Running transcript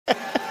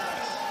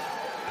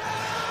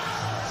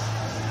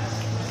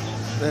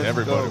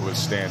Everybody was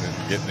standing,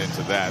 getting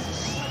into that.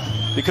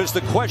 Because the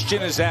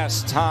question is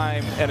asked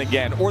time and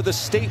again, or the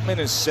statement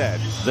is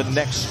said, the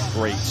next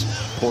great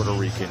Puerto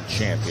Rican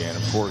champion.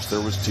 Of course,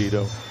 there was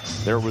Tito,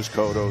 there was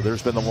Cotto.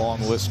 There's been a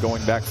long list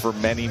going back for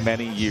many,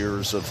 many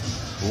years of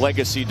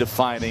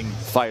legacy-defining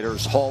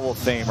fighters, Hall of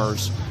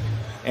Famers.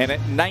 And at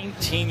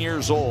 19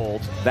 years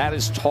old, that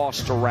is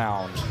tossed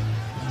around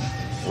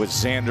with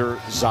Xander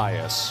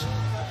Zayas.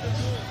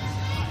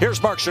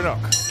 Here's Mark Chinook.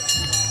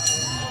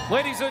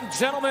 Ladies and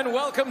gentlemen,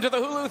 welcome to the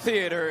Hulu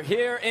Theater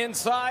here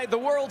inside the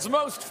world's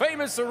most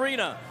famous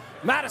arena,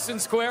 Madison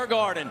Square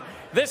Garden.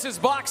 This is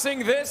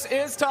boxing. This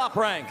is Top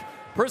Rank,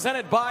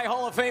 presented by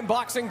Hall of Fame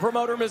boxing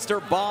promoter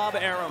Mr. Bob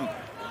Arum.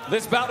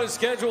 This bout is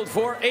scheduled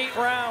for 8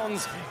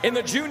 rounds in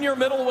the junior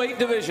middleweight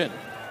division.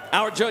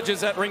 Our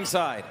judges at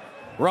ringside,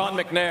 Ron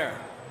McNair,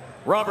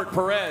 Robert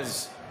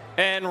Perez,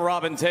 and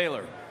Robin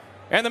Taylor.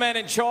 And the man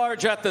in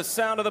charge at the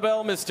sound of the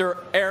bell, Mr.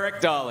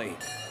 Eric Dolly.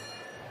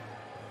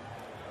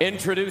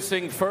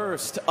 Introducing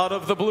first, out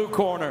of the blue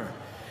corner,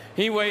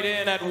 he weighed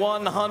in at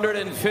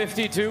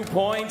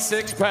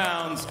 152.6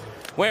 pounds,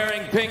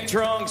 wearing pink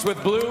trunks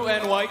with blue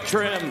and white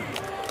trim.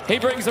 He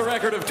brings a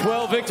record of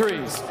 12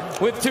 victories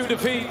with 2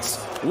 defeats,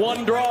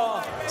 1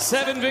 draw,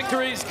 7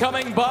 victories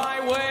coming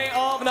by way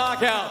of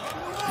knockout.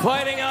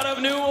 Fighting out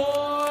of New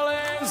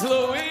Orleans,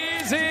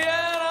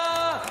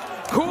 Louisiana,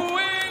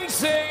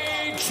 Quincy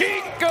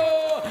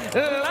Chico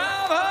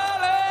LaVallais.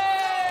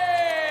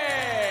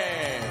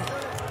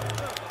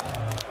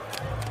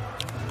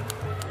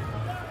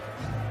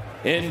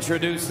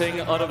 Introducing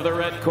out of the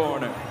red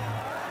corner,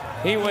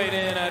 he weighed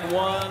in at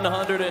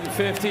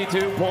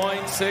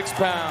 152.6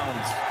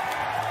 pounds,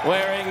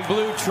 wearing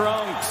blue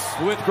trunks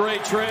with gray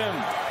trim.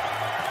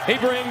 He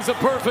brings a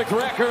perfect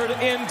record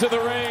into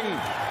the ring.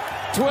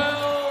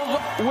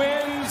 12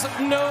 wins,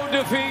 no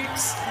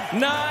defeats,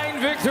 9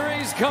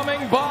 victories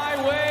coming by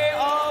way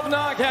of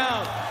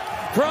knockout.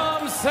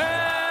 From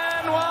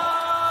San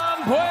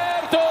Juan,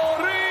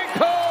 Puerto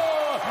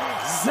Rico,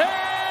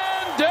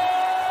 Xander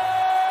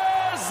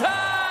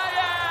Zayas.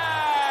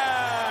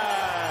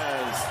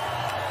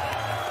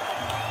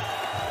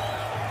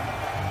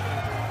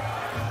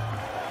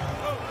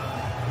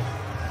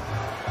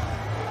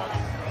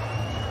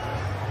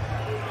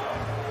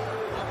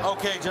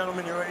 Okay,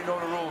 gentlemen, you already know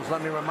the rules.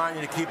 Let me remind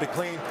you to keep it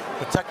clean,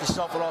 protect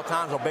yourself at all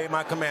times, obey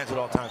my commands at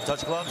all times.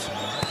 Touch gloves.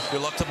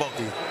 Good luck to both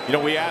of you. You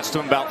know, we asked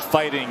him about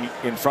fighting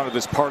in front of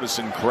this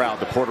partisan crowd,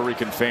 the Puerto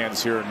Rican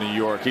fans here in New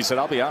York. He said,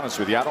 I'll be honest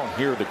with you, I don't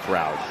hear the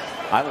crowd.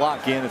 I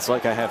lock in, it's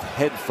like I have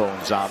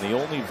headphones on. The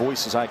only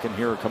voices I can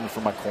hear are coming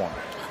from my corner.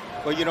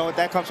 Well, you know,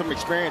 that comes from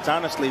experience,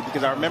 honestly,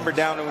 because I remember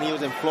down when he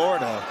was in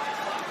Florida,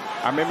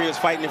 I remember he was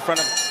fighting in front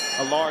of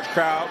a large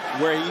crowd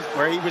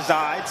where he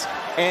resides,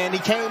 and he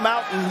came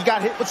out and he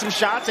got hit with some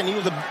shots, and he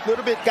was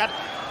got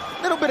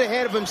a little bit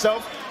ahead of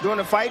himself during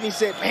the fight, and he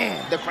said,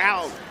 man, the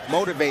crowd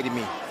motivated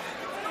me.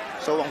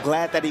 So I'm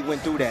glad that he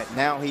went through that.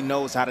 Now he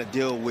knows how to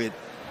deal with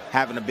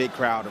having a big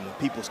crowd and when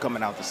people's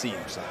coming out to see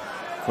him. So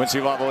Quincy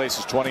LaVallais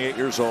is 28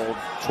 years old,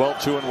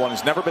 12-2-1.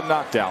 He's never been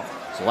knocked out.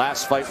 His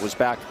last fight was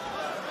back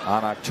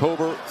on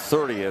October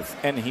 30th,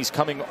 and he's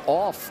coming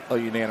off a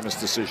unanimous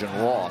decision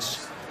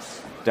loss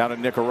down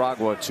in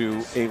Nicaragua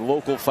to a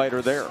local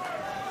fighter there.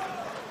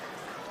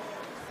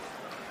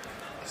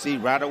 See,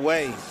 right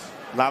away,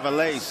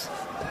 LaVallais,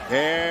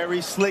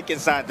 very slick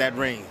inside that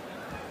ring.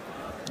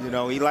 You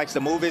know, he likes to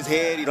move his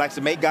head. He likes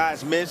to make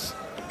guys miss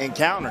and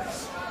counter.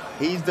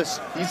 He's the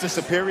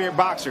superior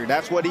boxer.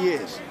 That's what he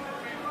is.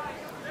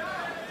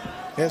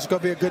 Yeah, it's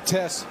going to be a good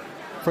test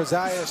for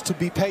Zayas to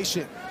be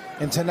patient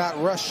and to not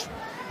rush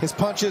his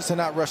punches, to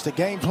not rush the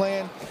game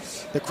plan.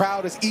 The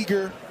crowd is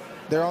eager.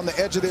 They're on the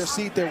edge of their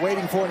seat. They're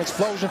waiting for an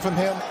explosion from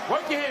him.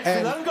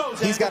 And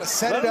he's got to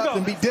set it up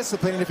and be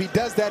disciplined. And if he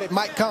does that, it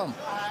might come.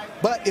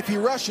 But if he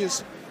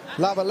rushes,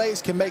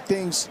 LaVallais can make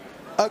things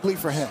ugly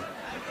for him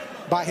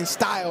by his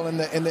style and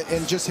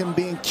just him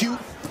being cute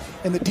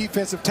and the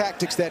defensive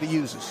tactics that he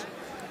uses.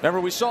 Remember,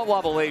 we saw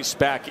LaVallais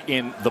back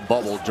in the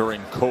bubble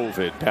during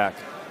COVID back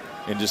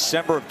in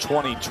December of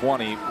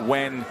 2020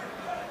 when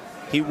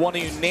he won a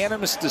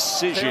unanimous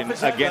decision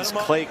against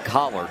Clay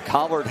Collard.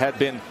 Collard had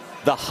been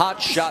the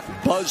hotshot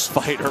buzz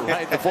fighter,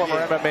 right? The former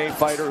MMA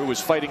fighter who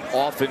was fighting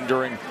often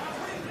during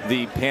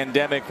the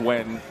pandemic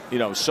when, you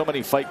know, so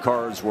many fight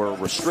cards were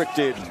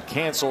restricted and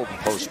canceled and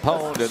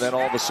postponed, and then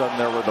all of a sudden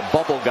there were the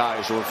bubble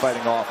guys who were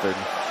fighting often.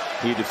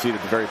 He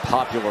defeated the very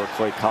popular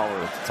Clay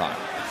Collard at the time.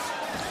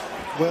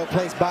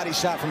 Well-placed body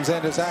shot from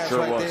Xander Zayas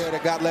there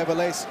that got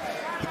LaVallais.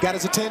 He got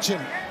his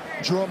attention,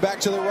 drew him back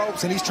to the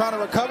ropes, and he's trying to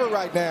recover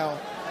right now.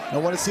 I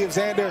want to see if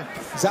Xander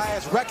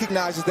Zayas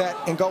recognizes that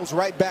and goes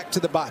right back to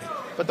the body.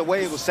 But the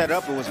way it was set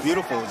up, it was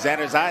beautiful.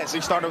 Xander Zayas,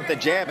 he started with the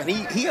jab, and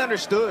he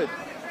understood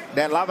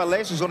that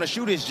LaVallais was going to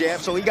shoot his jab,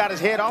 so he got his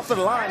head off of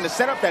the line to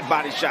set up that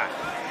body shot.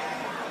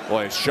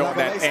 Boy, it's showing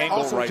that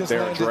angle right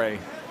there, Dre.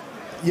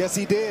 Yes,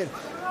 he did.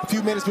 A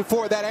few minutes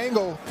before that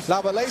angle,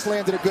 LaVallais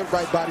landed a good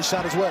right body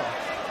shot as well.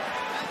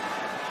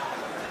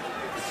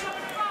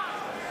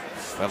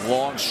 That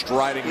long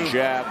striding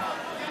jab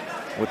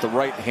with the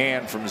right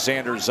hand from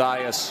Xander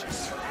Zayas,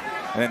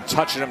 and then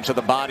touching him to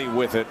the body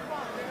with it.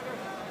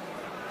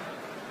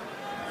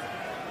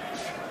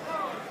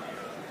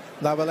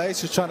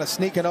 LaVallais is trying to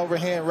sneak an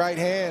overhand right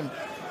hand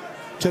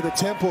to the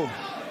temple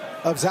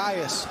of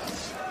Zayas.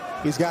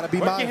 He's got to be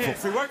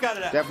mindful.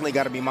 Definitely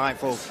got to be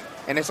mindful.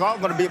 And it's all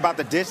going to be about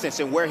the distance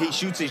and where he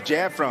shoots his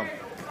jab from.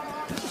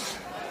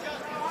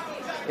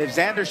 If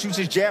Xander shoots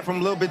his jab from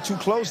a little bit too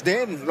close,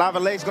 then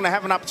LaVallais is going to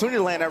have an opportunity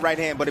to land that right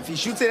hand. But if he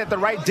shoots it at the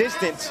right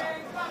distance,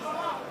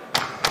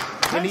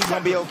 then he's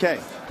going to be okay.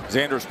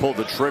 Xander's pulled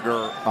the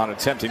trigger on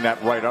attempting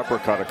that right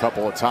uppercut a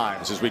couple of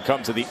times as we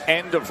come to the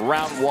end of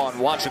round one,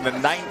 watching the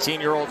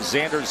 19-year-old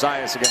Xander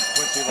Zayas against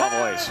Quincy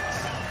LaVallais.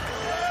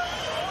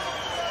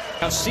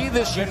 Now see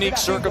this unique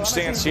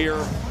circumstance here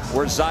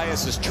where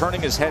Zayas is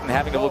turning his head and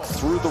having to look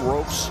through the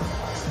ropes.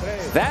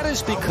 That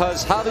is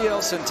because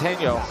Javier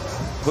Centeno,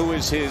 who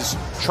is his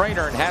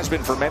trainer and has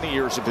been for many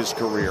years of his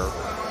career,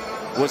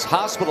 was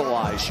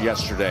hospitalized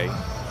yesterday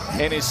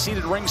and is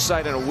seated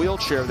ringside in a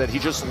wheelchair that he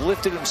just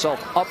lifted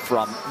himself up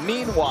from.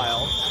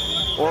 Meanwhile,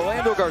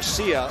 Orlando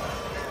Garcia,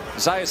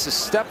 Zayas'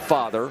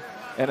 stepfather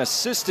and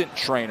assistant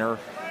trainer,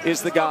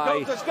 is the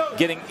guy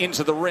getting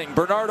into the ring.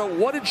 Bernardo,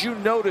 what did you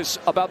notice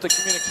about the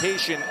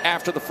communication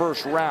after the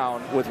first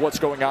round with what's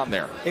going on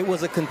there? It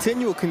was a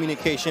continual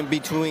communication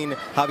between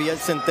Javier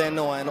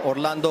Centeno and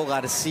Orlando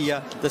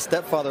Garcia, the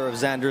stepfather of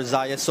Xander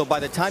Zayas. So by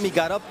the time he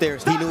got up there,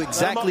 he knew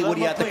exactly what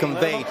he had to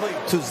convey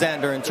to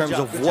Xander in terms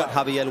of what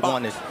Javier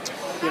wanted.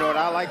 You know what,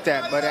 I like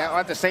that, but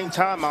at the same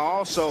time, I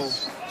also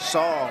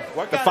saw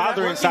the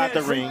father inside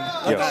the ring.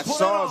 And I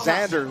saw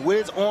Xander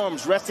with his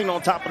arms resting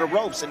on top of the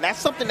ropes, and that's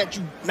something that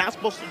you're not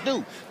supposed to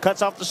do.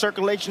 Cuts off the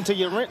circulation to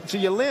your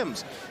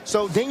limbs.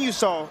 So then you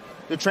saw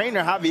the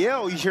trainer,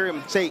 Javier, you hear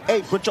him say,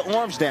 hey, put your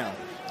arms down.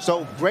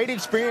 So great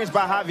experience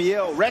by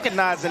Javier,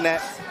 recognizing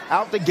that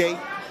out the gate.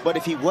 But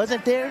if he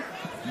wasn't there,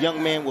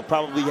 young man would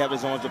probably have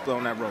his arms up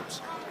on that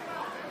ropes.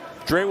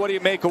 Dre, what do you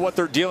make of what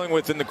they're dealing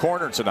with in the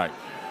corner tonight?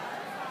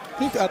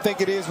 I think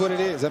it is what it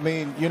is. I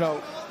mean, you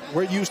know,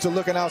 we're used to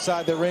looking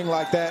outside the ring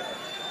like that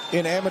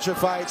in amateur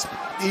fights,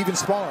 even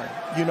sparring,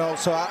 you know.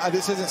 So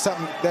this isn't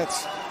something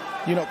that's,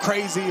 you know,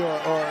 crazy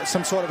or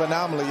some sort of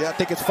anomaly. I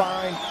think it's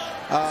fine.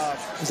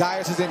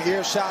 Zayas is in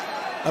earshot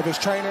of his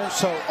trainer,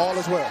 so all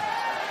is well.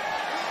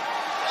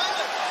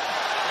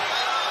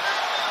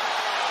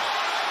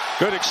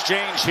 Good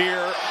exchange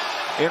here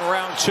in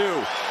round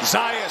two.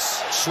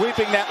 Zayas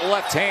sweeping that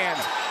left hand.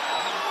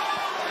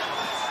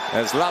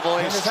 As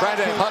LaVallais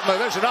trying to hunt,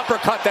 there's an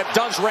uppercut that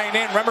does rain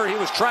in. Remember, he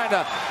was trying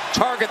to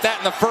target that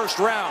in the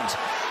first round.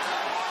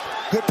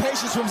 Good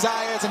patience from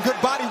Zayas and good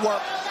body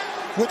work,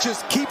 which is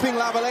keeping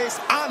LaVallais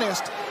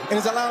honest and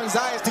is allowing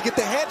Zayas to get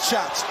the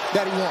headshots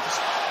that he wants.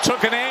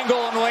 Took an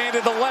angle and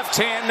landed the left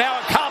hand. Now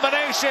a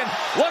combination.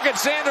 Look at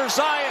Xander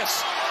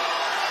Zayas.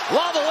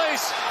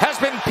 LaVallais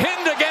has been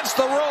pinned against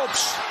the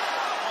ropes.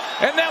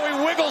 And now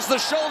he wiggles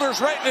the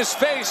shoulders right in his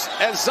face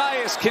as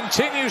Zayas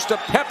continues to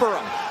pepper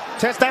him.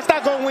 Tess, that's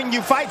not going to win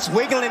you fights,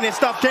 wiggling and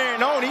stuff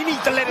carrying on. He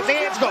needs to let his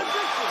hands go.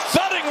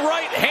 Thudding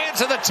right hand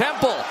to the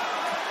temple.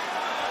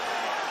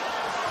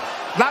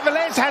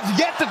 LaVallais has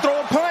yet to throw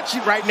a punch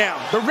right now.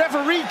 The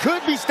referee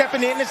could be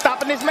stepping in and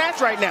stopping this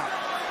match right now.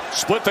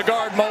 Split the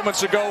guard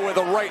moments ago with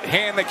a right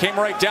hand that came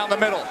right down the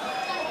middle.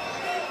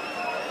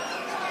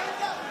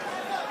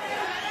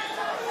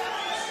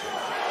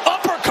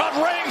 Uppercut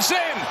rings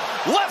in.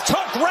 Left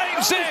hook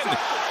rings in.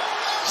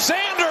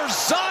 Xander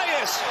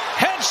Zayas,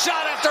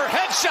 headshot after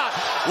headshot.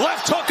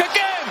 Left hook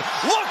again.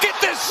 Look at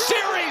this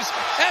series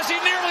as he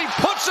nearly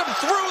puts him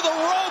through the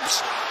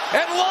ropes.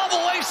 And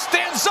LaVallais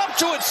stands up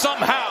to it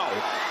somehow.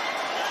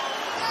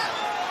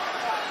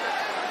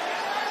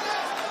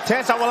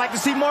 Tess, I would like to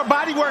see more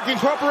body work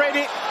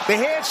incorporated. The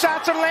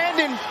headshots are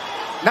landing.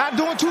 Not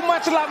doing too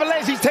much of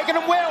LaVallais. He's taking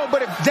them well,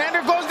 but if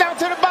Xander goes down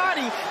to the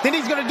body, then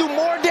he's going to do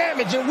more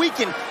damage and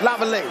weaken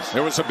LaVallais.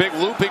 There was a big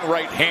looping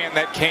right hand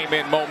that came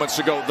in moments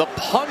ago. The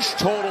punch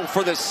total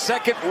for the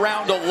second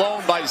round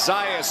alone by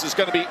Zayas is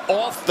going to be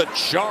off the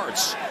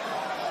charts.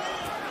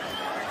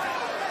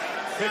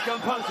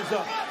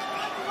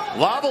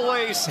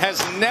 LaVallais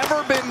has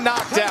never been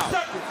knocked out.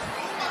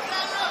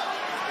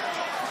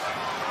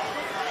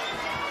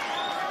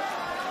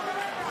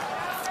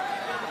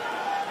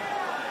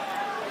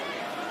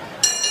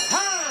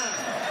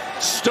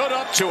 Stood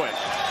up to it.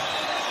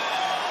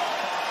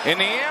 In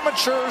the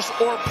amateurs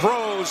or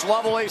pros,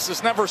 LaVallais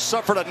has never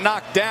suffered a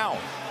knockdown.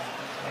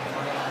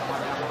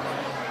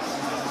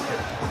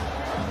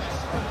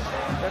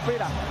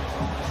 Respira.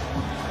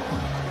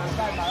 Con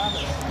calma,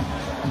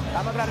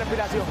 dame otra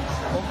respiración.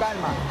 Con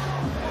calma.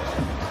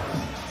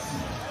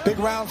 Big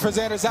round for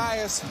Xander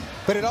Zayas,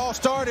 but it all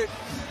started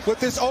with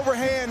this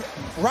overhand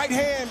right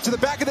hand to the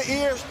back of the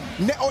ears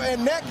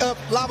and neck of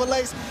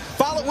LaVallais,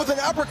 followed with an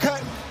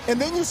uppercut. And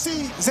then you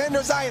see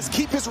Xander Zayas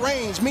keep his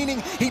range,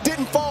 meaning he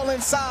didn't fall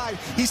inside.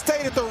 He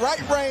stayed at the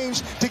right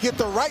range to get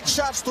the right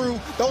shots through,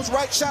 those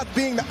right shots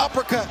being the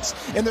uppercuts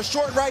and the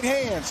short right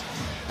hands.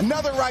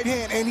 Another right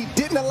hand, and he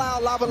didn't allow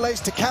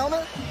LaVallais to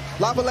counter.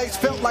 LaVallais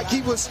felt like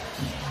he was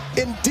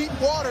in deep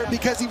water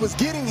because he was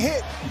getting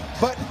hit,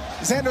 but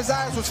Xander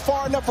Zayas was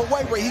far enough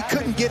away where he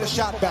couldn't get a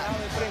shot back.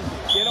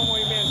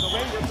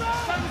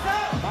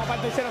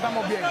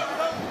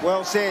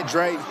 Well said,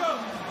 Dre.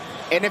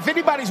 And if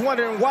anybody's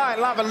wondering why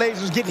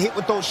LaVallais was getting hit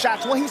with those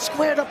shots, well, he's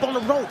squared up on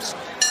the ropes.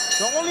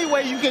 The only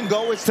way you can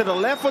go is to the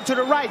left or to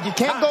the right. You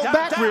can't go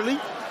back, really.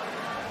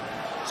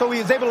 So he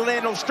was able to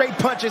land those straight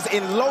punches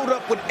and load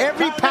up with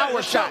every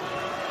power shot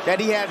that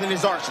he has in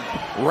his arsenal.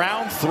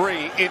 Round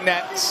 3 in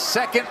that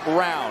second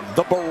round,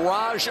 the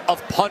barrage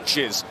of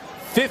punches,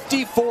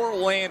 54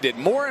 landed.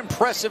 More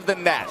impressive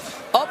than that,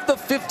 of the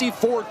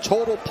 54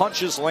 total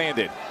punches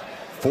landed,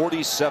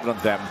 47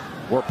 of them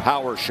were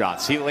power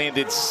shots. He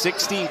landed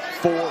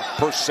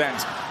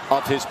 64%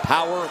 of his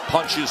power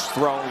punches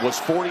thrown, was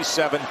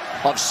 47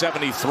 of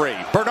 73.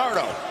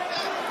 Bernardo.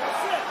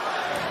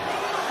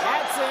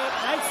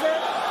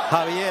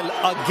 Javier,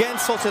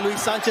 against Jose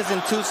Luis Sanchez in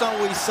Tucson,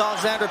 we saw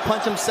Xander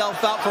punch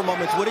himself out for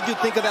moments. What did you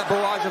think of that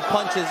barrage of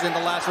punches in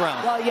the last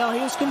round? Well, he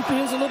was a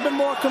little bit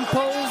more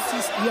composed.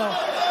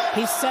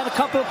 He set a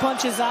couple of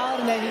punches out,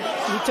 and then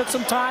he took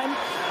some time,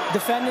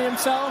 defended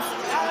himself,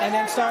 and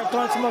then started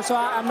throwing some more. So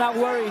I'm not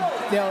worried,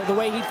 the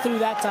way he threw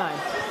that time.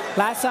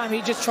 Last time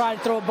he just tried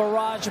to throw a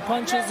barrage of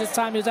punches. This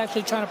time he was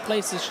actually trying to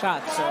place his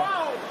shot. So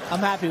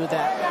I'm happy with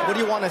that. What do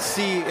you want to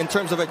see in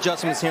terms of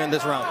adjustments here in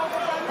this round?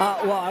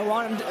 Well, I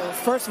want him to,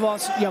 first of all,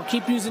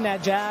 keep using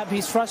that jab.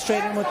 He's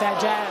frustrating with that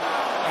jab,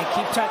 and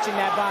keep touching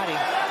that body.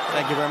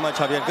 Thank you very much,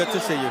 Javier. Good to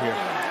see you here.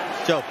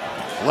 Joe.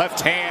 Left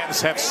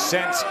hands have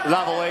sent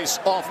LaVallais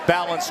off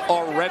balance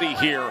already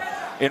here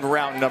in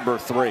round number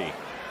 3.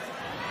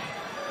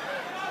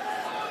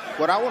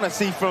 What I want to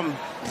see from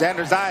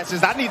Xander Zayas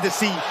is I need to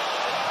see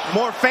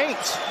more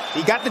feints.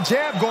 He got the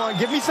jab going.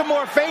 Give me some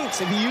more feints.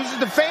 If he uses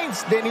the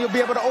feints, then he'll be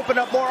able to open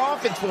up more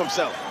offense for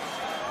himself.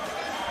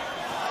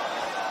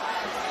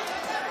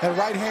 That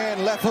right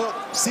hand, left hook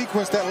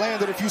sequence that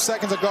landed a few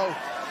seconds ago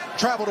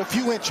traveled a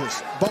few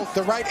inches, both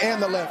the right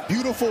and the left.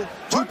 Beautiful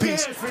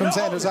two-piece from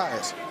Xander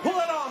Zayas. Pull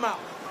that arm out.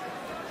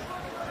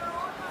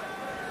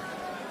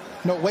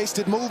 No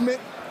wasted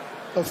movement,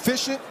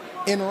 efficient,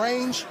 in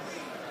range,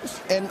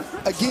 and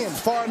again,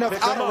 far enough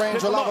out of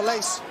range where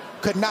LaVallais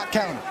could not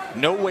counter.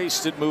 No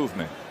wasted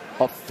movement,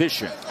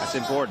 efficient. That's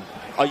important.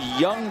 A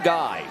young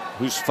guy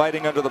who's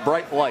fighting under the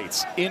bright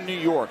lights in New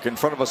York in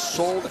front of a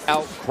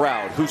sold-out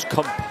crowd, who's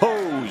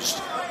composed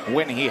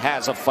when he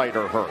has a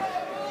fighter hurt.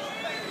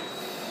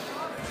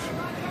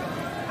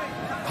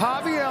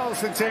 Javier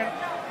said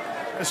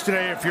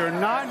yesterday, if you're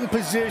not in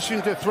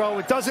position to throw,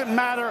 it doesn't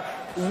matter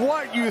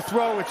what you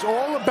throw. It's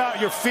all about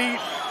your feet.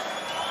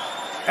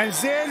 And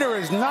Xander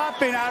has not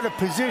been out of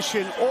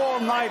position all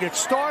night. It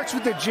starts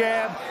with the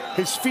jab.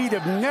 His feet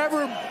have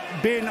never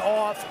been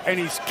off, and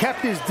he's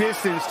kept his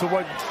distance, to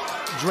what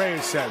Dre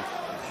has said.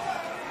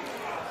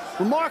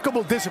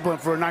 Remarkable discipline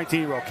for a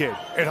 19-year-old kid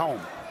at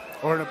home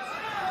or in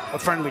a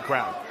friendly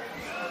crowd.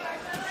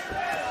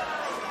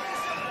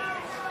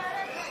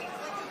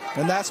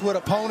 And that's what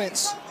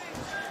opponents,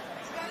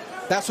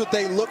 that's what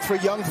they look for,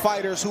 young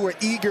fighters who are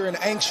eager and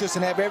anxious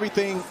and have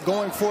everything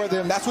going for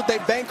them. That's what they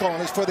bank on,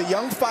 is for the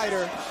young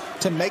fighter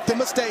to make the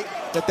mistake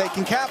that they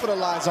can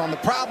capitalize on. The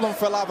problem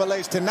for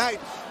LaVallais tonight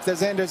is that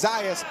Xander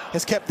Zayas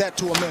has kept that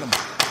to a minimum.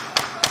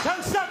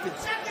 10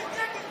 seconds.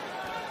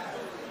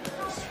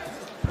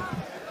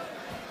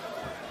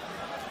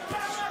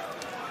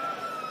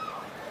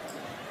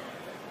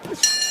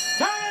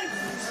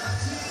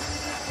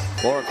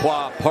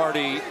 Iroquois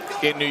party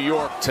in New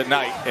York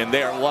tonight, and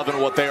they are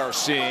loving what they are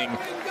seeing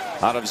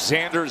out of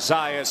Xander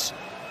Zayas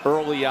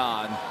early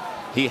on.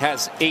 He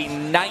has a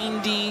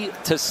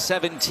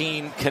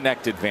 90-17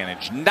 connect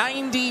advantage.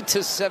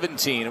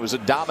 90-17. It was a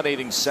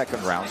dominating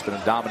second round. It's been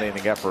a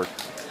dominating effort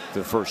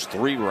the first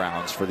 3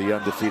 rounds for the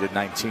undefeated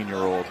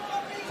 19-year-old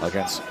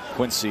against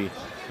Quincy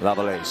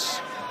LaVallais.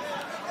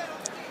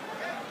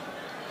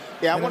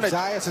 Yeah,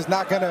 Zayas is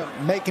not going to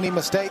make any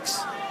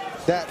mistakes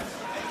that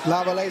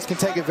LaVallais can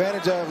take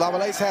advantage of.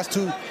 LaVallais has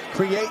to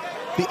create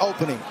the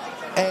opening,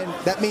 and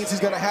that means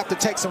he's going to have to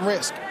take some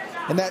risk.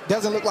 And that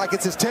doesn't look like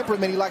it's his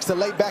temperament. He likes to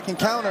lay back and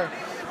counter.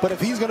 But if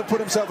he's going to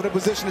put himself in a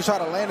position to try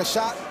to land a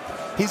shot,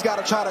 he's got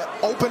to try to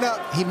open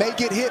up. He may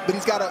get hit, but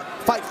he's got to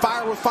fight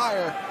fire with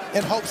fire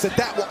in hopes that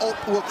that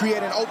will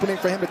create an opening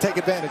for him to take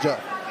advantage of.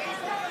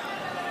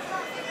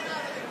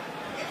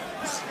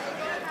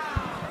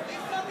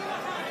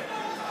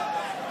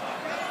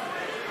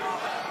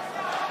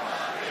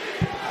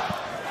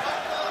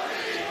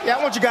 Yeah,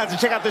 I want you guys to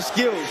check out the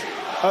skills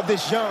of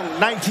this young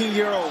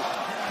 19-year-old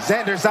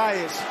Xander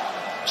Zayas.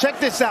 Check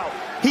this out.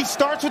 He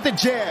starts with the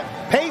jab,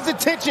 pays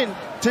attention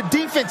to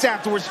defense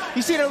afterwards.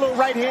 You see that little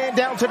right hand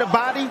down to the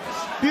body?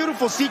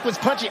 Beautiful sequence,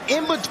 punching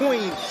in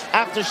between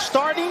after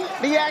starting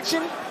the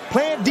action,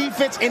 playing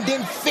defense, and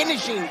then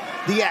finishing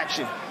the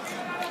action.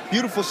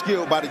 Beautiful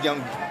skill by the young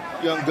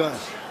gun.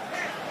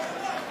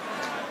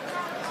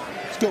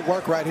 It's good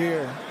work right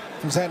here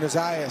from Xander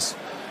Zayas.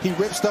 He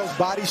rips those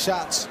body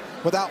shots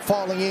without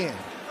falling in.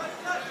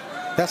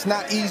 That's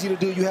not easy to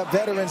do. You have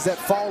veterans that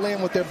fall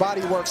in with their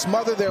body work,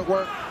 smother their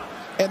work,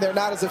 and they're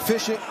not as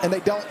efficient, and they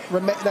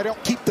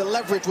don't keep the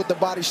leverage with the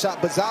body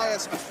shot. But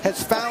Zayas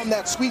has found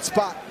that sweet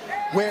spot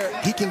where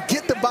he can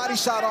get the body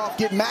shot off,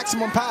 get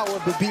maximum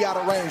power, but be out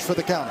of range for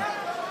the counter.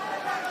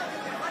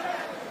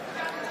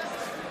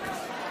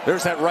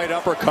 There's that right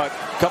uppercut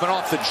coming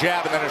off the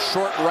jab, and then a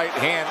short right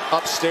hand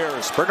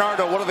upstairs.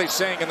 Bernardo, what are they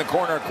saying in the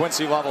corner of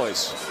Quincy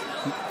LaVallais?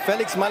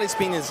 Felix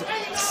Malespin is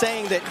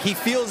saying that he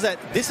feels that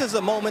this is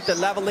a moment that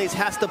LaVallais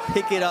has to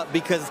pick it up,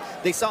 because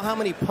they saw how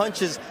many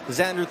punches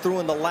Xander threw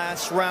in the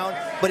last round,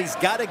 but he's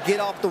got to get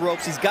off the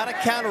ropes. He's got to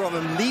counter him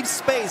and leave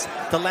space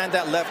to land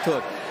that left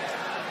hook.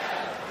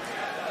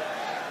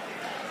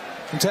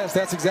 And Tess,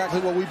 that's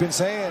exactly what we've been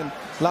saying.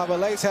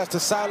 LaVallais has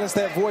to silence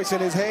that voice in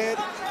his head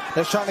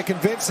that's trying to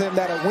convince him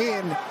that a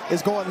win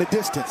is going the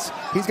distance.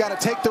 He's got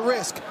to take the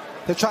risk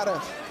to try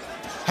to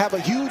have a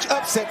huge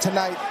upset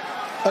tonight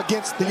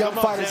against the young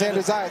fighter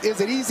Xander Zayas.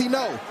 Is it easy?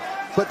 No.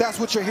 But that's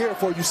what you're here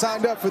for. You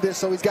signed up for this,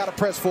 so he's got to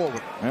press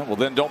forward. Yeah, well,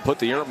 then don't put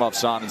the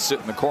earmuffs on and sit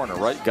in the corner,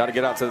 right? Got to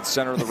get out to the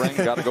center of the ring.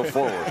 Got to go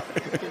forward.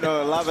 You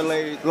know,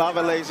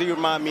 LaVallais, he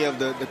remind me of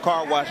the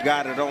car wash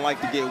guy that don't like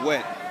to get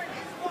wet.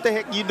 What the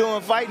heck you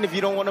doing fighting if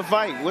you don't want to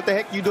fight? What the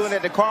heck you doing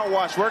at the car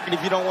wash working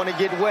if you don't want to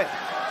get wet?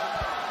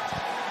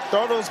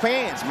 Throw those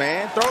hands,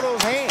 man. Throw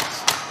those hands.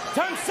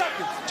 10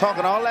 seconds.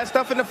 Talking all that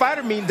stuff in the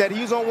fighter means that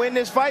he's going to win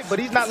this fight, but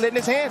he's not letting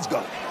his hands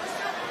go.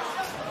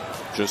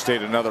 Just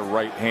ate another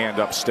right hand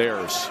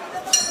upstairs.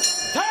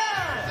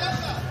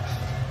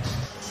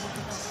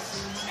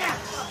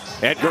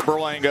 Edgar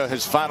Berlanga,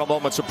 his final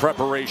moments of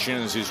preparation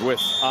as he's with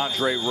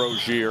Andre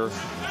Rozier,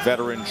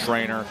 veteran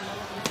trainer.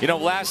 You know,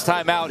 last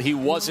time out, he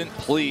wasn't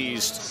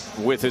pleased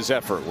with his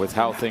effort, with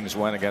how things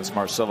went against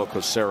Marcelo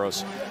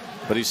Coceros.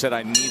 But he said,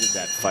 I needed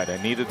that fight.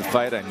 I needed the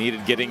fight. I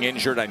needed getting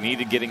injured. I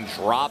needed getting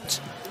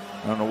dropped.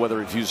 I don't know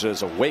whether he views it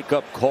as a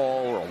wake-up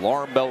call or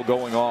alarm bell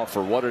going off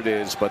or what it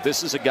is, but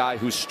this is a guy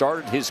who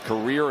started his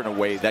career in a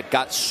way that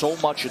got so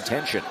much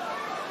attention,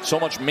 so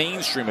much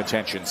mainstream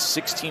attention,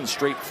 16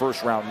 straight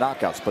first-round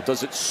knockouts. But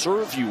does it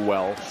serve you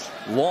well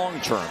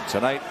long-term?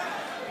 Tonight,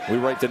 we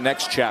write the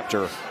next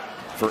chapter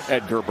for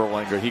Edgar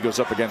Berlanga. He goes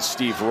up against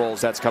Steve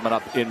Rolls. That's coming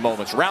up in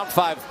moments. Round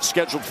 5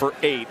 scheduled for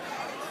 8.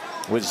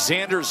 With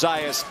Xander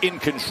Zayas in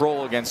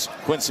control against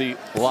Quincy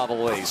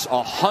LaVallais.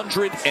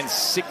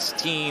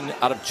 116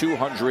 out of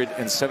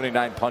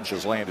 279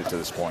 punches landed to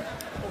this point.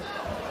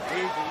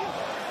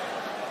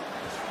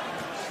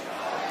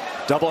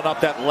 Doubling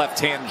up that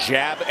left-hand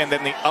jab and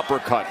then the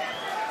uppercut.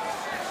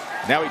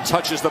 Now he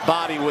touches the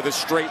body with a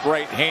straight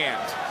right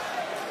hand.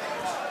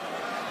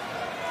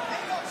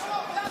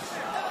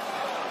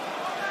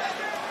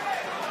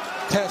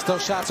 Test,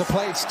 those shots are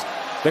placed.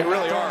 They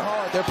really are.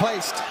 Hard. They're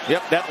placed.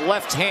 Yep, that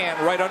left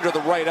hand right under the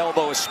right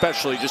elbow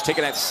especially, just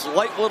taking that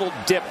slight little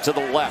dip to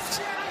the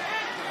left.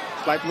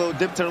 Slight little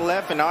dip to the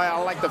left, and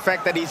I like the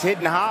fact that he's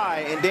hitting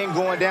high and then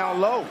going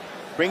down low,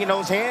 bringing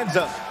those hands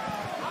up,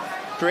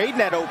 creating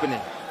that opening.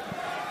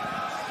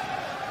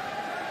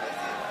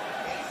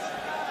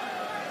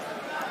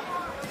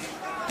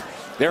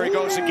 There he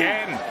goes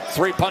again.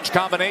 3-punch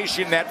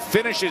combination that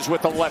finishes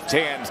with the left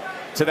hand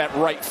to that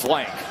right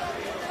flank.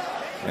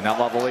 And now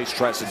LaVallais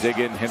tries to dig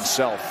in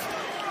himself.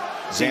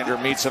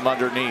 Xander meets him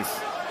underneath.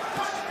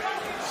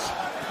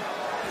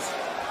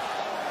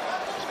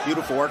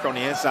 Beautiful work on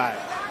the inside.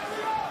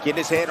 Getting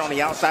his head on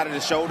the outside of the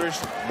shoulders.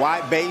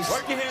 Wide base.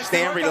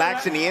 Staying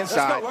relaxed in the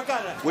inside,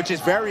 which is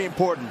very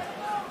important.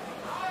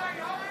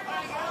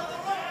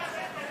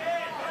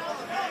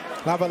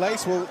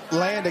 LaVallais will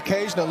land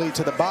occasionally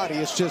to the body.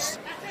 It's just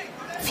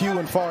few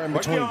and far in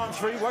between. Work your arms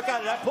free. Work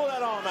out of that. Pull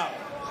that arm out.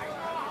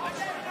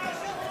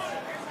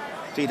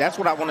 See, that's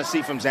what I want to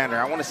see from Xander.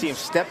 I want to see him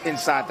step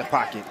inside the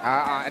pocket.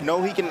 I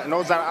know he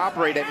knows how to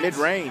operate at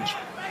mid-range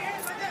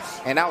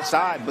and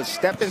outside, but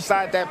step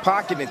inside that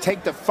pocket and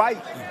take the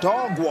fight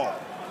dog walk.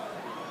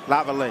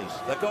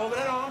 LaVallais. Let go of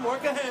that arm.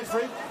 Work your hands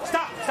free.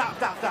 Stop, stop,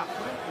 stop, stop.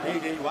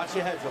 Easy. Watch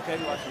your heads,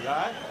 okay? Watch it, all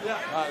right? Yeah.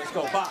 All right, let's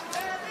go. Box.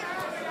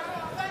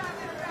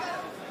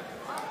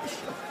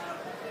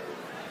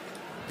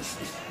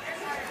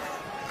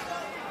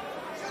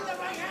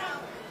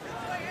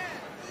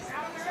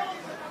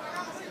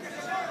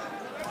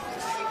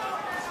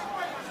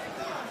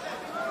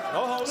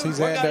 See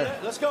Xander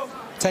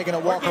taking a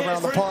walk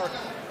around the park,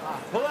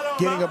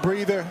 getting a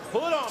breather,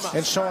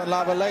 and showing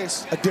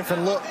LaVallais a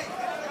different look,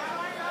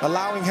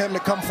 allowing him to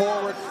come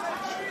forward,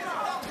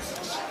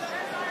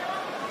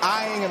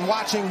 eyeing and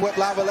watching what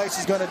LaVallais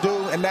is going to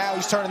do, and now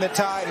he's turning the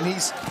tide, and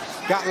he's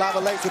got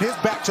LaVallais with his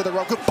back to the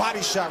rope. Good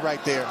body shot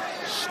right there.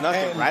 Snuck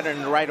it right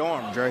in the right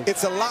arm, Dre.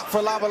 It's a lot for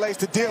LaVallais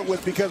to deal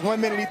with, because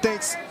one minute he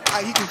thinks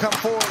he can come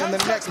forward, and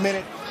the next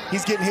minute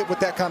he's getting hit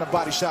with that kind of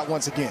body shot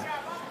once again.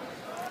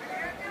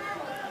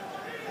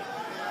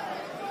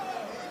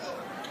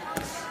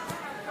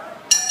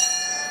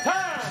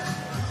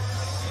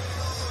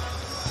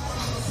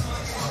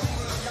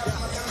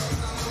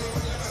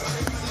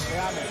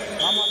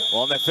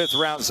 Well, that 5th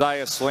round,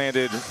 Zayas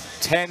landed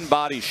 10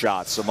 body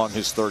shots among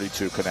his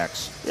 32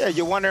 connects. Yeah,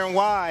 you're wondering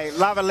why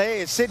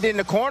LaVallais is sitting in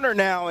the corner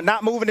now and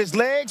not moving his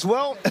legs.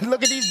 Well,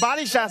 look at these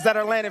body shots that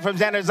are landing from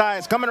Xander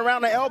Zayas. Coming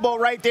around the elbow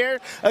right there.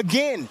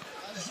 Again,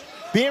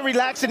 being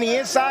relaxed in the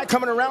inside,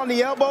 coming around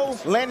the elbow,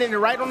 landing it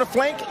right on the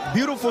flank.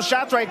 Beautiful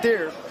shots right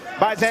there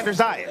by Xander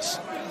Zayas.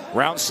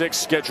 Round 6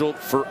 scheduled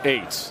for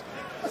 8.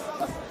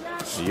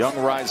 The young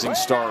rising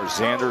star,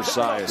 Xander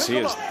Zayas. He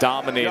has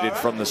dominated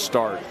from the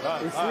start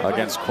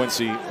against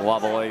Quincy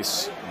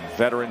LaVallais,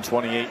 veteran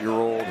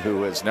 28-year-old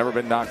who has never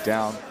been knocked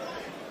down.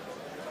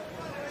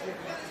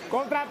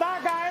 Wonder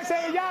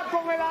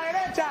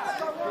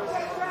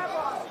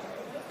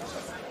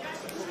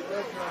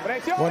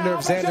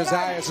if Xander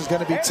Zayas is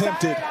going to be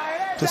tempted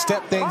to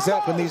step things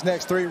up in these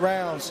next 3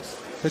 rounds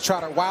to try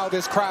to wow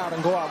this crowd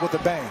and go out with a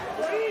bang.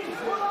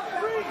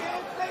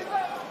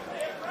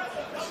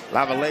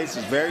 LaVallais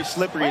is very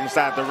slippery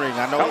inside the ring.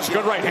 I know that was a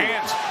good right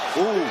hand.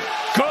 Ooh.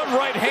 Good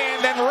right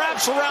hand, then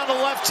wraps around the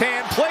left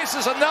hand,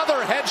 places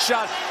another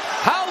headshot.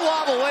 How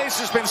LaVallais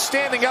has been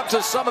standing up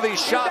to some of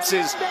these shots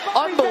is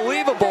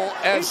unbelievable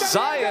as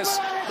Zayas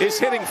is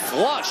hitting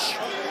flush.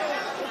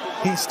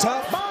 He's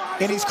tough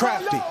and he's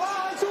crafty.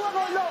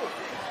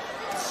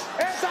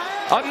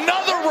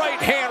 Another right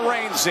hand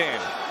reigns in.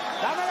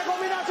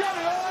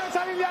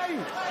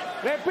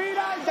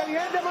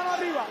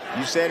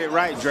 You said it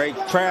right, Drake.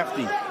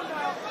 Crafty.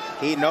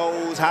 He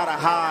knows how to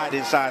hide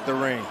inside the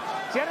ring.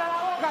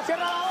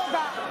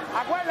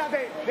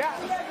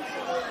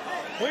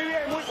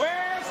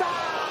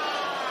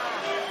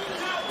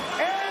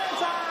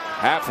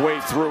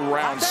 Halfway through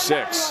round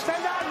 6,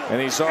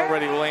 and he's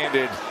already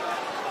landed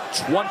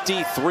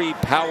 23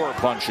 power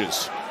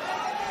punches.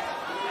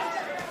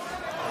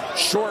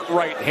 Short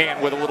right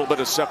hand with a little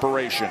bit of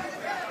separation.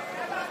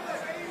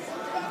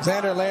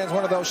 Xander lands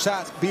one of those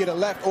shots, be it a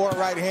left or a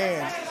right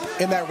hand,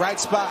 in that right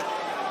spot.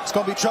 It's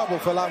going to be trouble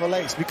for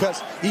LaVallais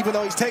because even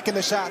though he's taking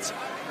the shots,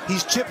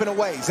 he's chipping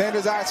away.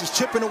 Xander Zayas is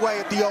chipping away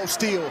at the old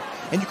steel,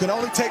 and you can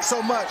only take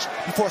so much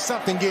before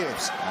something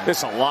gives.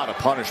 It's a lot of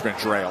punishment,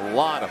 Dre, a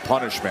lot of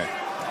punishment.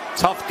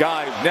 Tough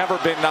guy, never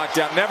been knocked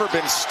down, never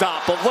been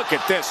stopped, but look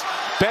at this.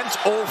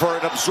 Bent over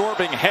and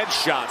absorbing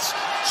headshots.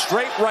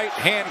 Straight right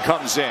hand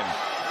comes in.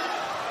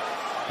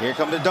 Here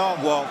comes the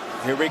dog walk.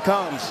 Here he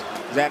comes.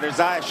 Xander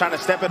Zayas trying to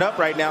step it up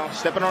right now,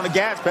 stepping on the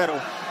gas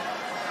pedal,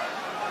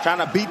 trying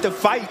to beat the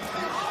fight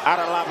out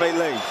of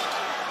LaVallais.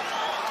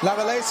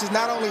 LaVallais is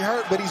not only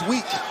hurt, but he's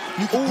weak.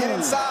 You can get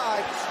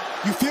inside.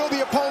 You feel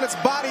the opponent's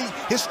body.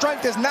 His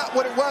strength is not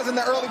what it was in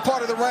the early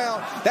part of the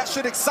round. That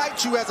should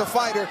excite you as a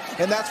fighter,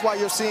 and that's why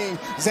you're seeing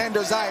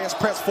Xander Zayas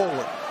press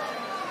forward.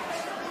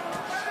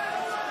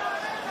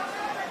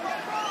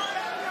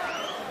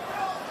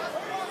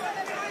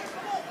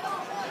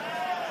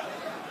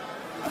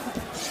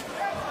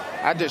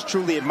 I just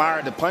truly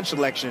admire the punch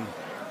selection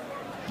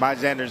by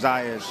Xander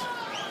Zayas.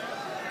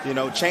 You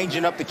know,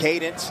 changing up the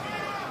cadence,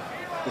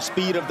 the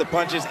speed of the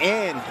punches,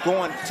 and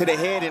going to the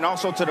head and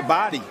also to the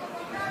body.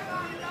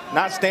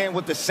 Not staying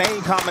with the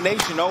same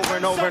combination over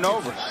and over and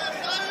over.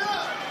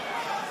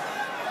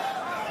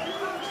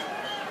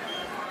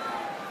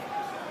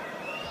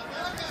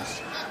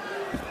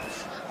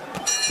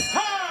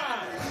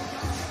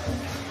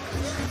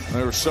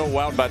 They were so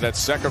wowed by that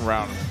second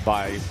round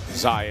by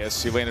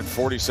Zayas. He landed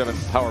 47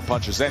 power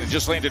punches then. He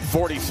just landed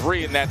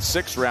 43 in that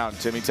 6th round,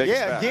 Timmy. Take us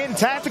back. Again,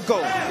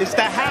 tactical. It's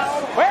the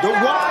how, the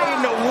why,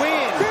 and the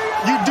when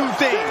you do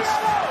things.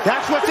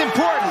 That's what's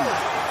important.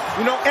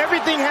 You know,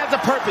 everything has a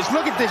purpose.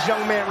 Look at this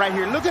young man right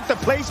here. Look at the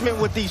placement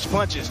with these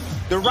punches.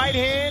 The right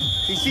hand,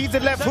 he sees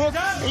the left hook,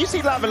 and you see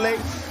LaVallais.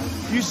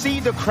 You see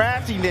the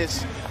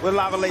craftiness with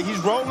LaVallais. He's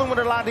rolling with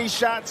a lot of these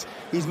shots.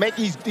 He's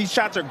making these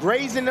shots are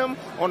grazing them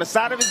on the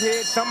side of his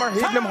head. Some are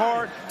hitting him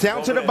hard,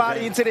 down to the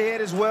body, into the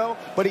head as well.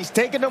 But he's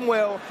taking them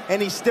well, and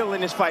he's still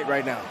in this fight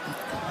right now.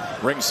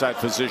 Ringside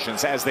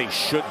physicians, as they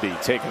should be,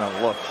 taking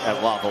a look at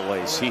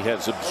LaVallais. He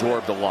has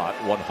absorbed a lot.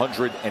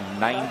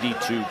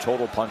 192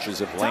 total punches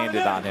have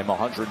landed on him.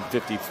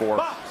 154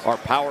 are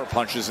power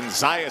punches. And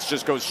Zayas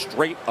just goes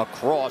straight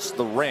across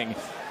the ring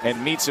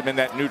and meets him in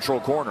that neutral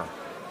corner.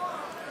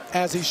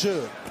 As he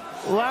should.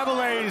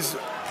 LaVallais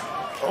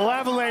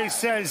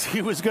says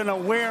he was going to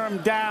wear him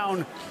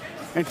down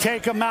and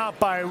take him out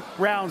by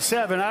round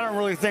 7. I don't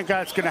really think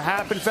that's going to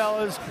happen,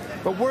 fellas.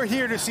 But we're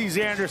here to see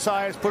Xander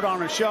Zayas put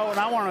on a show, and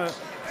I want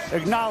to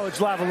acknowledge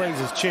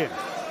LaVallais' chin.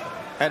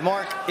 And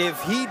Mark,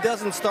 if he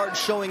doesn't start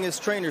showing his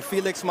trainer,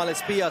 Felix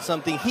Malespia,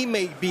 something, he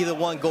may be the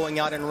one going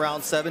out in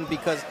round 7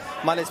 because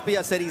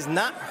Malespia said he's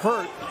not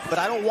hurt, but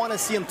I don't want to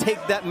see him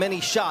take that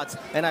many shots,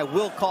 and I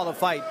will call a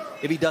fight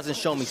if he doesn't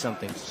show me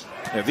something.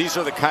 Yeah, these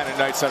are the kind of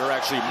nights that are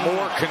actually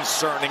more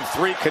concerning.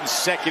 3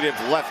 consecutive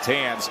left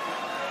hands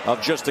of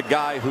just a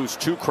guy who's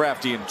too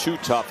crafty and too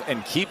tough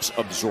and keeps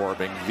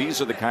absorbing. These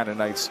are the kind of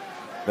nights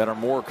that are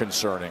more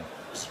concerning.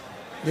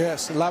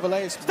 Yes,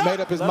 LaVallais made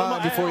up his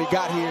mind before he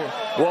got here.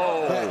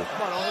 Whoa.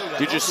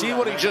 Did you see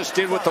what he just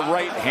did with the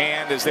right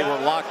hand as they were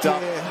locked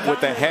up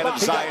with the head of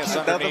Zayas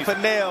underneath?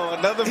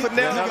 Another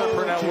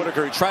Pernell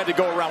Whitaker. He tried to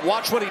go around.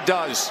 Watch what he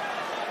does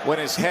when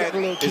his head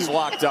is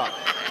locked up.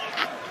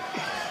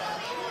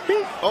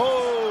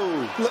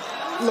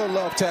 Little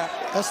love tap.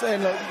 That's a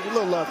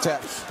little love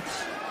tap.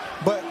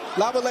 But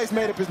LaVallais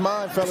made up his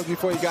mind, fellas,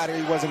 before he got here.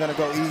 He wasn't going to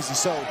go easy.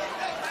 So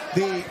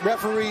the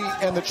referee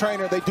and the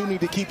trainer, they do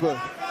need to keep a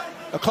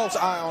close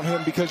eye on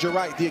him, because you're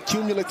right. The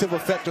accumulative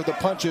effect of the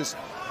punches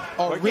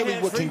are really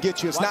what can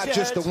get you. It's not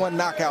just the one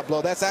knockout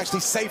blow. That's actually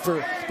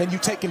safer than you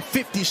taking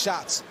 50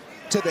 shots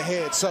to the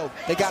head. So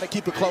they got to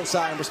keep a close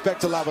eye and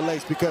respect to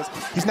LaVallais, because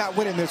he's not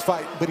winning this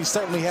fight, but he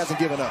certainly hasn't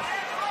given up.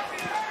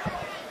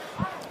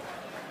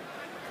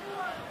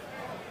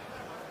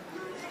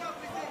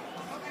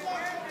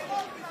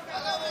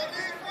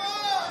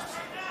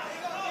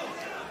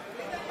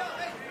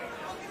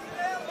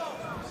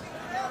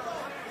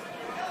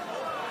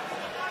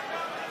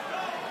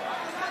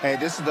 Hey,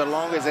 this is the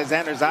longest that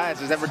Xander Zayas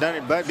has ever done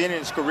it, but been in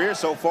his career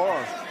so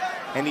far.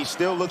 And he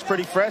still looks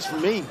pretty fresh to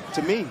me.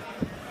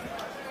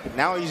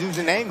 Now he's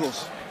using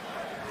angles.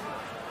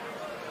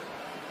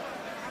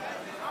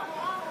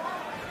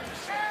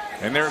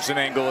 And there's an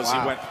angle as he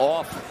went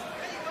off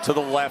to the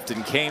left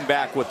and came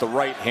back with the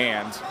right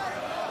hand.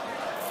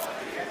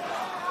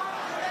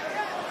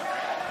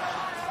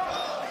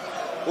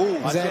 Ooh,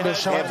 Xander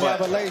showing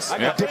LaVallais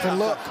a different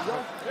look.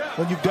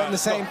 When you've done the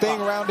same thing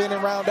round in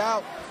and round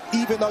out,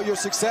 even though you're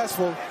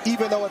successful,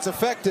 even though it's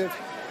effective,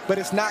 but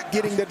it's not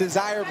getting the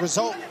desired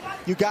result,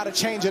 you got to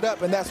change it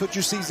up, and that's what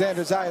you see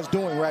Xander Zayas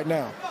doing right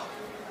now.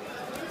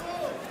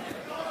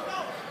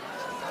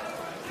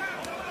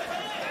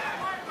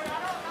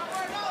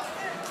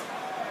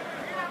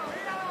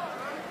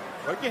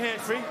 Work your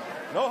hands free.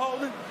 No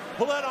holding.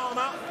 Pull that arm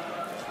out.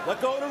 Let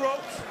go of the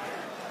ropes.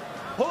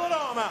 Pull that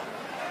arm out.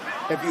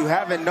 If you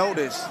haven't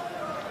noticed,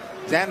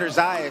 Xander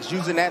Zayas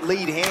using that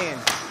lead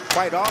hand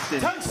quite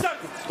often.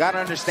 Got to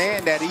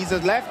understand that he's a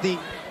lefty,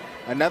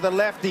 another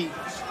lefty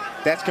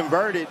that's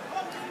converted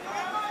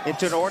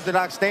into an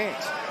orthodox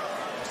stance.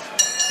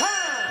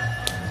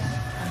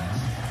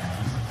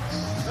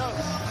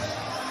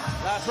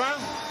 Last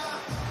round.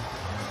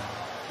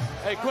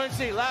 Hey,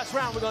 Quincy, last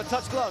round. We're going to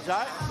touch gloves, all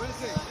right?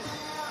 Quincy.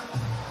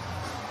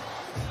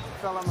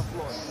 Fell on the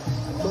floor.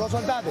 ¿Tú lo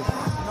soltaste?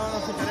 No,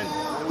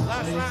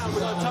 last round, we're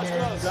going to touch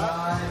gloves, all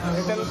right?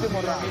 Este es el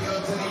último round.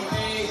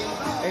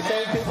 Este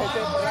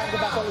round que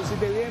pasó lo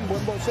hiciste bien,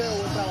 buen boxeo,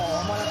 buen trabajo.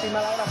 Vamos a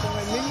lastimar ahora con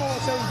el mismo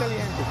boxeo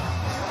inteligente.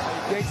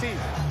 JC.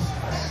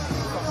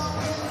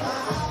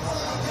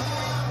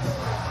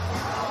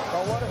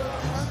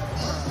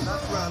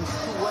 Last round is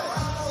too wet.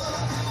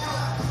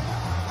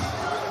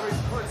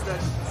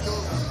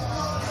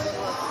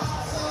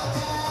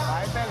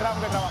 Este es el round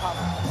que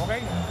trabajamos, ¿ok?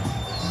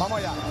 Vamos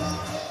allá.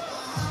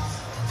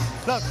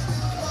 Look,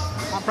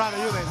 I'm proud of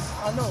you, man.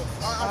 I know.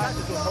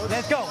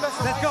 Let's go.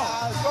 Let's go.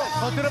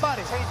 Go to the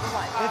body.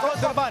 Let's go to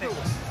the body.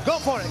 Go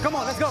for it. Come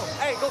on, let's go.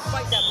 Hey, go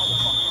fight that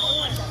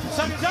motherfucker.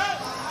 Something's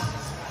up.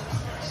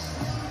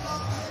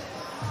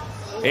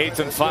 Eighth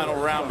and final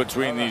round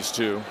between these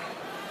two.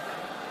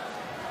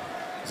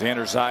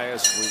 Xander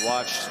Zayas, we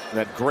watched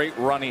that great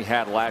run he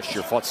had last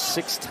year. Fought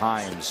 6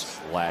 times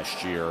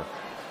last year.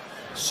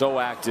 So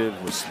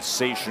active, was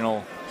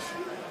sensational.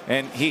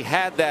 And he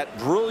had that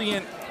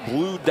brilliant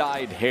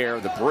blue-dyed hair,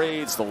 the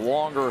braids, the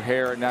longer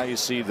hair. Now you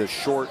see the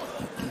short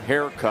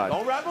haircut.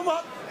 Don't wrap him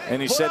up. And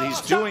he said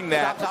he's doing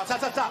that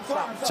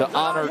to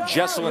honor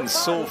Jesselyn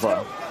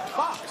Silva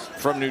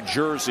from New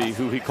Jersey,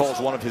 who he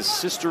calls one of his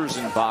sisters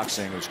in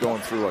boxing, who's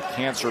going through a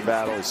cancer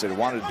battle. He said he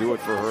wanted to do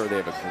it for her.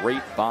 They have a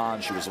great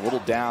bond. She was a little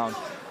down.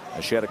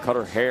 She had to cut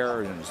her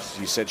hair, and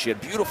he said she had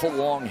beautiful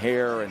long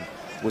hair and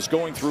was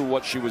going through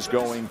what she was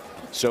going.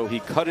 So he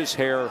cut his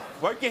hair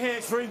Work your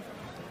hands free.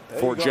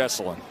 for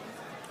Jesselyn.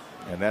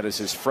 And that is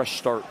his fresh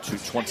start to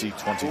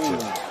 2022. Ooh.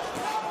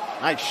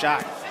 Nice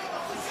shot.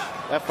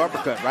 Left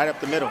uppercut right up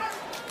the middle.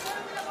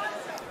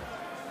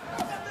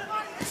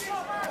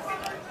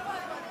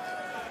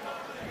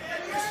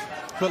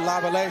 What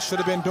LaVallais should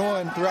have been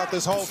doing throughout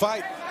this whole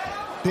fight.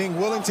 Being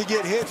willing to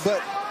get hit,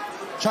 but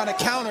trying to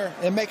counter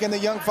and making the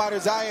young fighter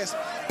Zayas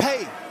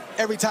pay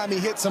every time he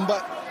hits him.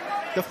 But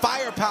the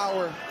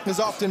firepower is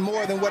often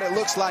more than what it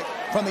looks like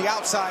from the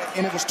outside,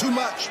 and it was too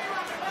much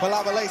for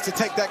LaVallais to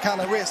take that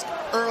kind of risk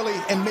early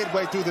and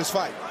midway through this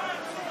fight.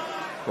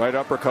 Right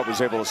uppercut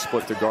was able to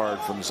split the guard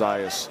from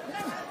Zayas.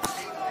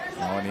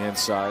 Now on the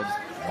inside,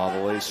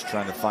 LaVallais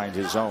trying to find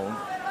his own.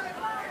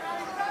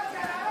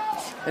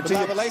 But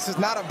LaVallais is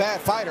not a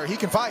bad fighter. He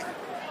can fight.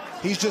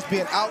 He's just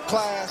being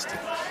outclassed,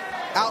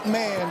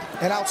 outmanned,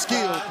 and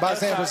outskilled by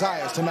Xander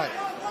Zayas tonight.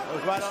 It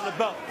was right on the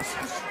belt.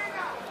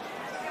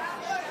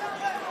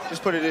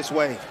 Just put it this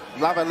way.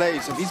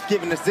 LaVallais, if he's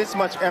giving us this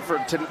much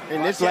effort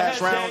in this last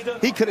round,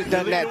 he could have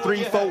done that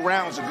 3-4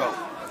 rounds ago.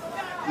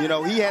 You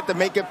know, he had to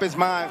make up his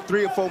mind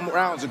 3 or 4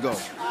 rounds ago.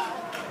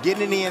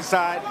 Getting in the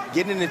inside,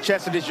 getting in the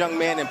chest of this young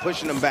man and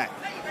pushing him back.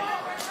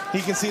 he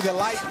can see the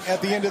light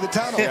at the end of the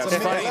tunnel. Yeah, it's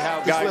funny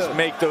how guys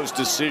make those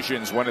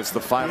decisions when it's the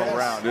final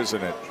round,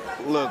 isn't it?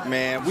 Look,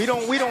 man, we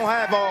don't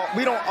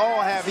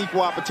all have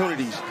equal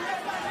opportunities.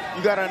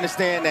 You got to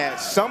understand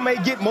that some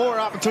may get more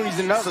opportunities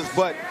than others,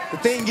 but the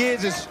thing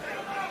is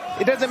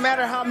it doesn't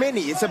matter how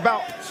many. It's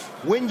about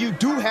when you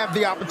do have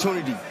the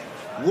opportunity,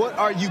 what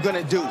are you going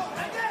to do?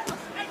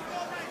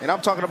 And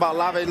I'm talking about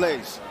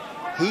LaVallais.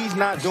 He's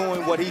not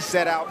doing what he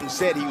set out and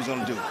said he was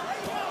going to do.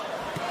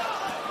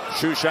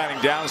 Shoe shining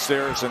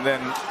downstairs and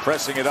then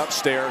pressing it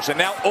upstairs. And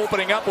now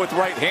opening up with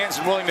right hands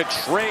and willing to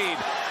trade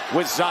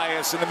with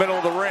Zayas in the middle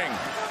of the ring.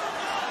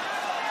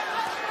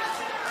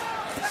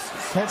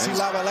 Quincy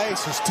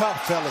LaVallais is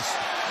tough, fellas.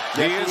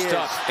 He is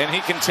tough, and he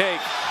can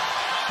take.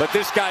 But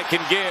this guy can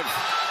give.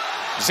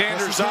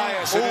 Xander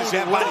Zayas is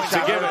willing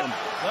to give him.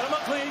 Let him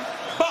up clean.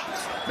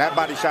 Box. That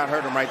body shot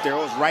hurt him right there. It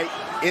was right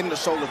in the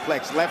solar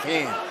flex, left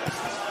hand.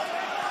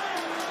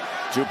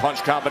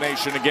 Two-punch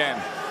combination again.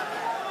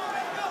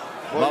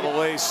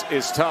 LaVallais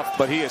is tough,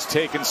 but he has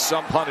taken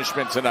some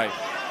punishment tonight.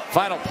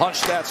 Final punch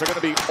stats are going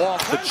to be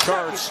off the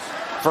charts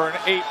for an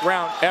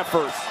 8-round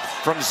effort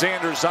from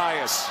Xander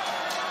Zayas.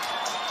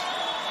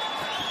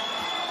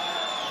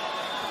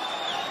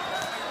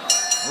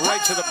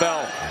 Right to the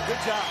bell. Good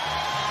job.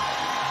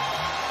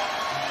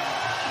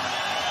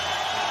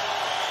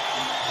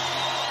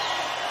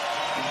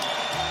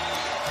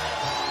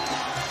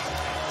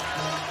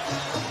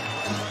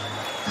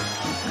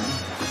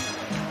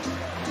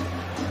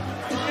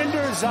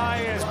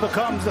 Zayas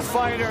becomes the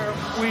fighter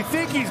we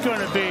think he's going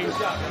to be.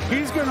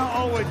 He's going to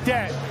owe a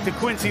debt to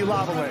Quincy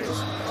LaVallais.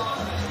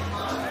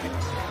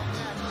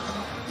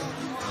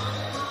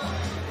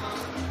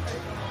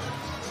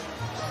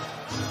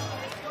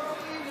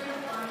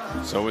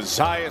 So with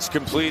Zayas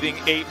completing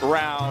 8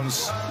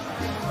 rounds,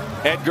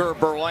 Edgar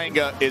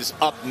Berlanga is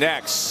up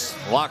next.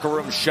 Locker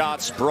room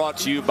shots brought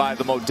to you by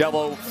the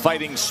Modelo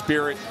Fighting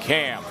Spirit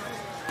Cam.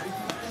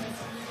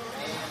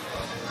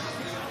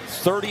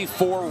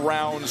 34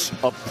 rounds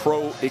of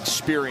pro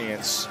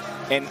experience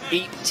and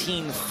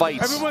 18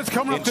 fights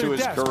into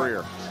his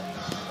career.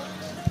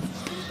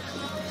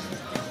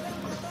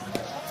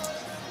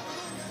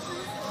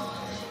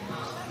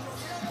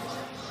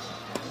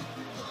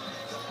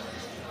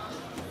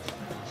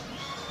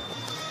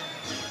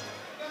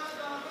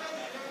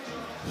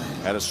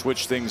 Had to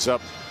switch things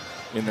up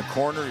in the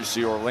corner. You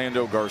see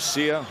Orlando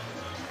Garcia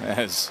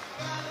as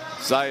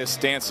Zayas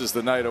dances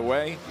the night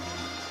away.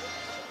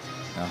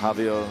 Now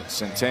Javier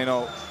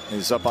Centeno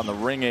is up on the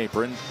ring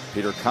apron.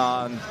 Peter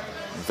Kahn,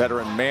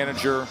 veteran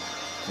manager,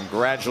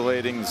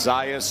 congratulating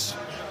Zayas,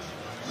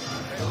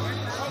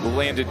 who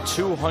landed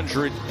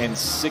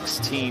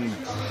 216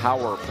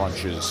 power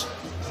punches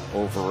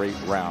over 8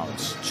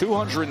 rounds.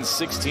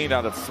 216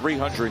 out of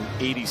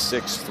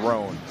 386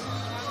 thrown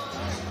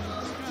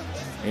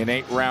in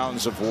 8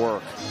 rounds of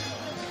work.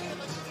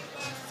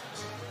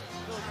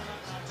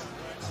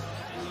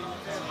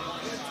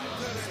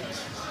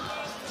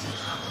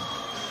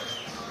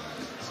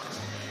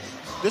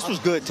 This was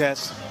good,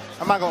 Tess.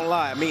 I'm not going to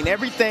lie. I mean,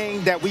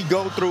 everything that we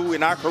go through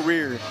in our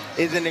career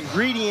is an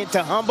ingredient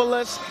to humble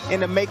us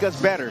and to make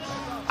us better.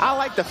 I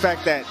like the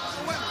fact that,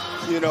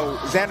 you know,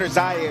 Xander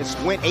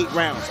Zayas went 8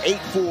 rounds, 8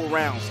 full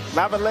rounds.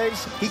 LaVallais,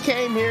 he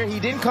came here. He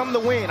didn't come to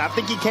win. I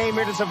think he came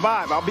here to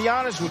survive. I'll be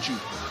honest with you.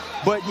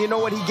 But you know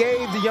what? He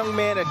gave the young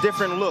man a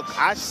different look.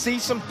 I see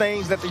some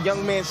things that the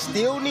young man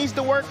still needs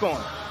to work on.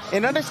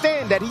 And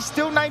understand that he's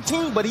still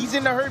 19, but he's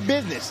in the hurt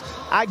business.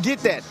 I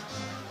get that.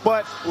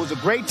 But it was a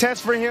great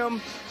test for him.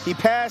 He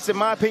passed, in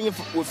my opinion,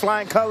 with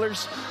flying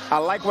colors. I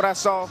like what I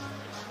saw.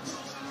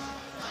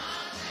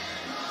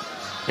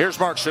 Here's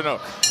Mark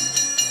Chinook.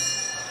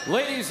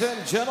 Ladies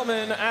and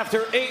gentlemen,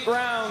 after 8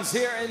 rounds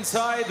here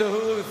inside the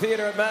Hulu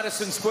Theater at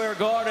Madison Square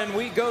Garden,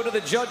 we go to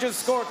the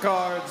judges'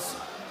 scorecards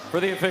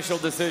for the official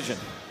decision.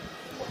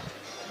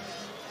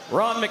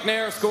 Ron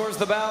McNair scores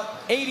the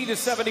bout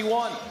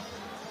 80-71.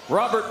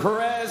 Robert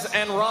Perez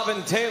and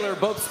Robin Taylor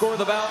both score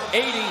the bout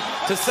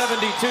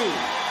 80-72.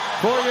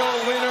 For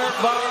your winner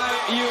by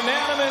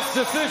unanimous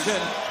decision,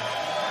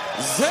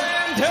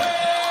 Xander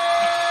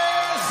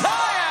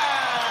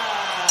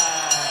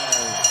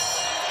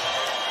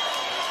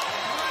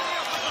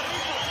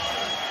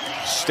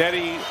Zayas.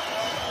 Steady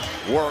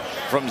work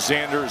from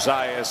Xander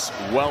Zayas,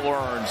 well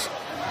earned,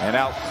 and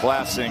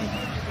outclassing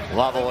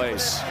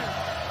LaVallais.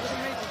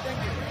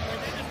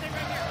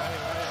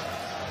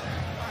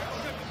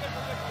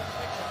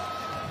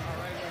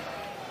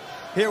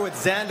 Here with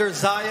Xander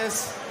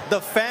Zayas, the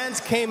fans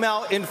came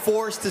out in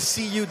force to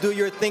see you do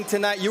your thing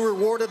tonight. You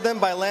rewarded them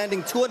by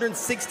landing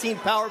 216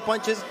 power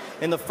punches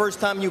in the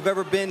first time you've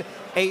ever been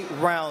 8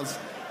 rounds.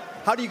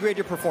 How do you grade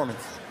your performance?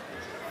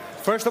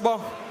 First of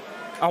all,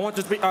 I want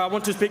to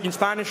speak in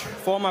Spanish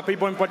for my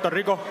people in Puerto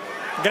Rico.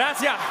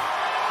 Gracias.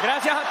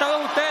 Gracias a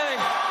todos ustedes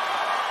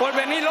por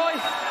venir hoy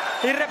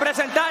y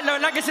representar. La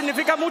verdad que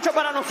significa mucho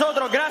para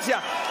nosotros.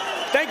 Gracias.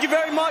 Thank you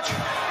very much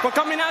for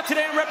coming out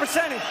today and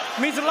representing.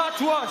 It means a lot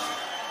to us.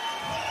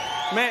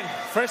 Man,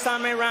 first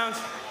time 8 rounds,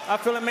 I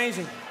feel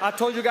amazing. I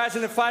told you guys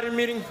in the fighting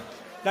meeting,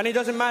 then it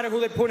doesn't matter who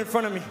they put in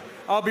front of me.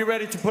 I'll be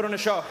ready to put on a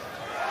show.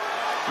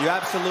 You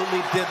absolutely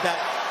did that.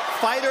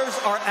 Fighters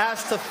are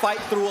asked to fight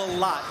through a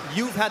lot.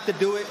 You've had to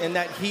do it in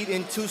that heat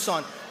in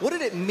Tucson. What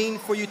did it mean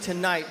for you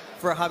tonight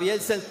for Javier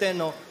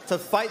Centeno to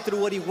fight through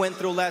what he went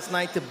through last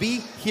night, to be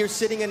here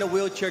sitting in a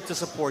wheelchair to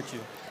support you?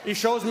 He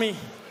shows me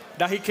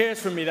that he cares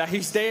for me, that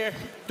he's there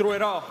through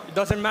it all. It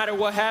doesn't matter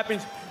what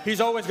happens,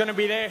 he's always going to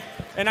be there.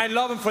 And I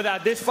love him for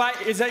that. This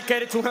fight is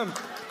dedicated to him.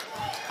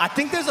 I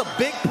think there's a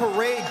big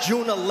parade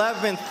June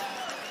 11th.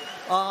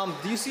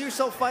 Do you see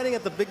yourself fighting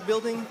at the big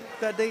building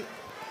that date?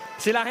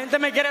 Si la gente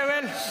me quiere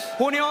ver,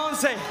 junio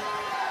 11,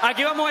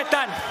 aquí vamos a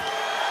estar.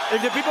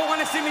 If the people want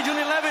to see me June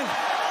 11th,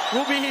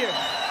 we'll be here.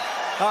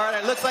 All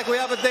right, it looks like we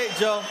have a date,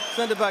 Joe.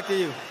 Send it back to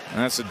you. And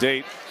that's a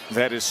date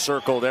that is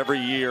circled every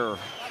year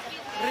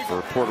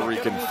for Puerto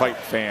Rican fight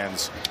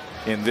fans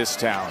in this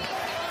town.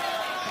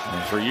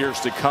 And for years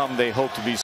to come, they hope to be